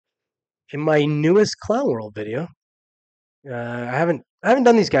in my newest Clown World video. I haven't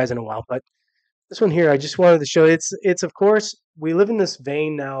done these guys in a while, but this one here I just wanted to show. It's of course we live in this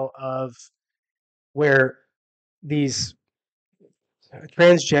vein now of where these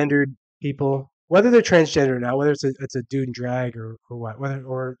transgendered people, whether they're transgender or not, whether it's a dude in drag or what, whether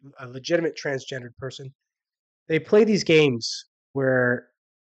or a legitimate transgendered person, they play these games where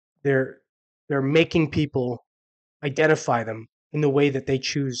they're they're making people identify them in the way that they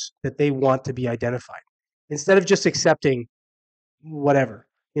choose that they want to be identified instead of just accepting whatever.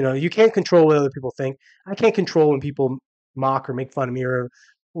 You can't control what other people think. I can't control when people mock or make fun of me or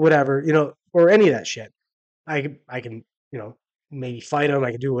whatever, or any of that shit. I can, maybe fight them.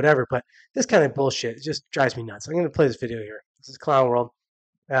 I can do whatever, but this kind of bullshit, it just drives me nuts. I'm going to play this video here. This is Clown World.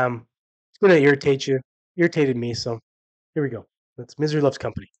 It's going to irritate you. Irritated me, so here we go. That's Misery Loves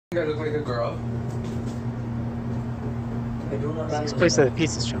Company. I look like a girl. I do not This place at a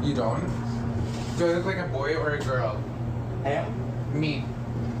pizza shop. You don't? Do I look like a boy or a girl? I am? Me.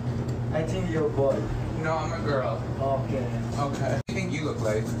 I think you're a boy. No, I'm a girl. Okay. Okay. What do you think you look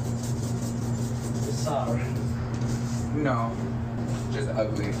like? Sorry. No. Just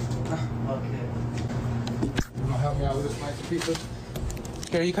ugly. Okay. You wanna help me out with this slice of pizza?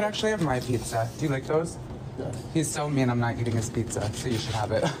 Here, you could actually have my pizza. Do you like those? Yeah. He's so mean I'm not eating his pizza, so you should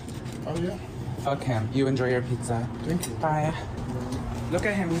have it. Oh, yeah. Fuck him. You enjoy your pizza. Thank you. Bye. Look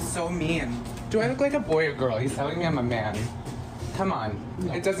at him, he's so mean. Do I look like a boy or girl? He's telling me I'm a man. Come on.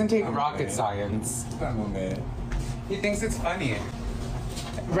 No, It doesn't take I'm a rocket man. science. I'm a man. He thinks it's funny.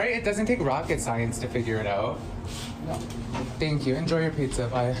 Right? It doesn't take rocket science to figure it out. No. Thank you. Enjoy your pizza.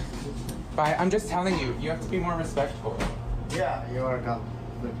 Bye. Bye. I'm just telling you, you have to be more respectful. Yeah, you are a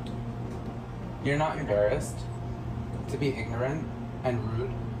good. You're not embarrassed to be ignorant and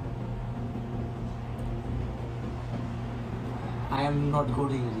rude. I am not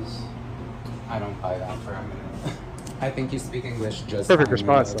good English. I don't buy that for a minute. I think you speak English just Perfect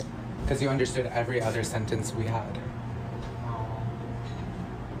response, though. because you understood every other sentence we had.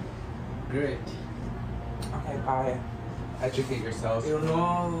 Great. Okay, bye. Educate yourself. You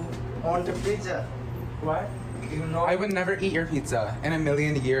know, want a pizza? What? You know, I would never eat your pizza. In a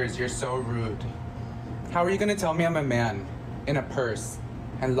million years, you're so rude. How are you gonna tell me I'm a man in a purse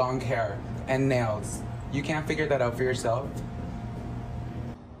and long hair and nails? You can't figure that out for yourself?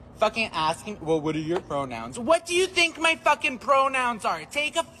 Fucking asking, well, what are your pronouns? What do you think my fucking pronouns are?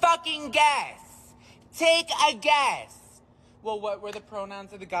 Take a fucking guess. Take a guess. Well, what were the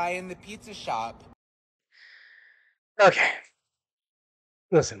pronouns of the guy in the pizza shop? Okay.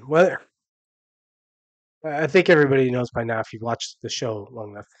 Listen, whether I think everybody knows by now if you've watched the show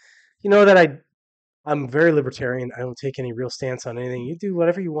long enough, you know that I'm very libertarian. I don't take any real stance on anything. You do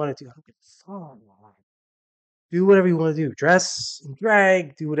whatever you want to do. I don't give a fuck. Do whatever you want to do. Dress and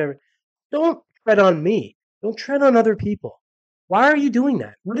drag, do whatever. Don't tread on me. Don't tread on other people. Why are you doing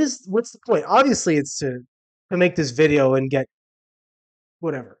that? What's the point? Obviously it's to make this video and get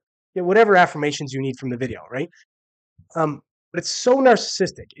whatever affirmations you need from the video, right? But it's so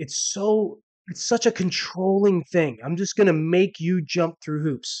narcissistic. It's such a controlling thing. I'm just gonna make you jump through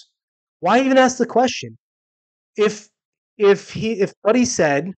hoops. Why even ask the question? If Buddy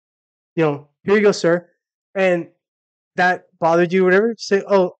said, here you go, sir, and that bothered you, or whatever, say,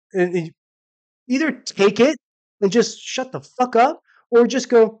 oh, and either take it and just shut the fuck up, or just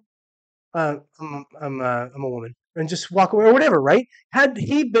go, I'm a woman, and just walk away or whatever, right? Had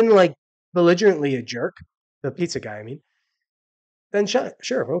he been like belligerently a jerk, the pizza guy, I mean, then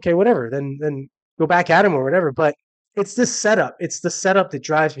sure, okay, whatever. Then go back at him or whatever. But it's this setup. It's the setup that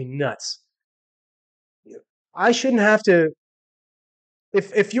drives me nuts. I shouldn't have to.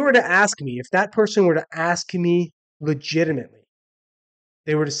 If you were to ask me, if that person were to ask me legitimately,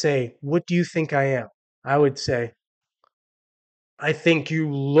 they were to say, "What do you think I am?" I would say, "I think you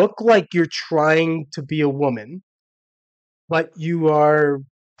look like you're trying to be a woman, but you are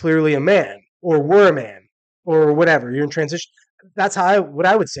clearly a man, or were a man, or whatever. You're in transition." That's what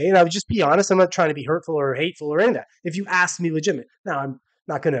I would say, and I would just be honest. I'm not trying to be hurtful or hateful or any of that. If you ask me legitimate, now I'm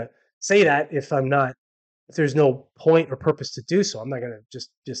not going to say that if there's no point or purpose to do so. I'm not going to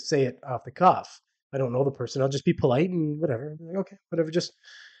just say it off the cuff. I don't know the person. I'll just be polite and whatever. Like, okay, whatever. Just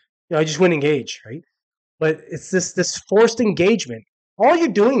I just wouldn't engage, right? But it's this forced engagement. All you're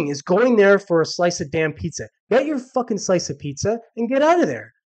doing is going there for a slice of damn pizza. Get your fucking slice of pizza and get out of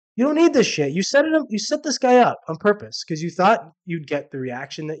there. You don't need this shit. You set it up. You set this guy up on purpose because you thought you'd get the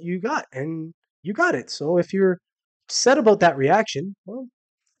reaction that you got, and you got it. So if you're upset about that reaction, well,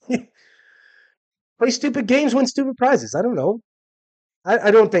 play stupid games, win stupid prizes. I don't know. I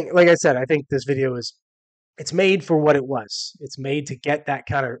don't think, like I said, I think this video is it's made for what it was. It's made to get that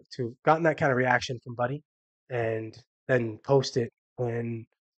kind of to gotten that kind of reaction from Buddy, and then post it when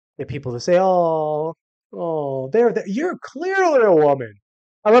get people to say, "Oh, oh, you're clearly a woman."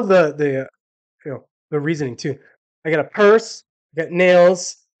 I love the the reasoning too. I got a purse, I got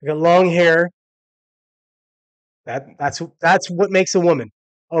nails, I got long hair. That's what makes a woman.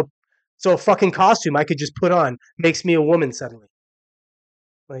 Oh, so a fucking costume I could just put on makes me a woman suddenly.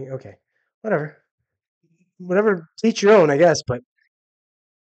 Like, okay, whatever, whatever. Teach your own, I guess. But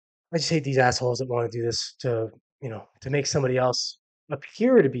I just hate these assholes that want to do this to to make somebody else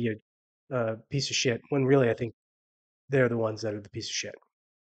appear to be a piece of shit when really I think they're the ones that are the piece of shit.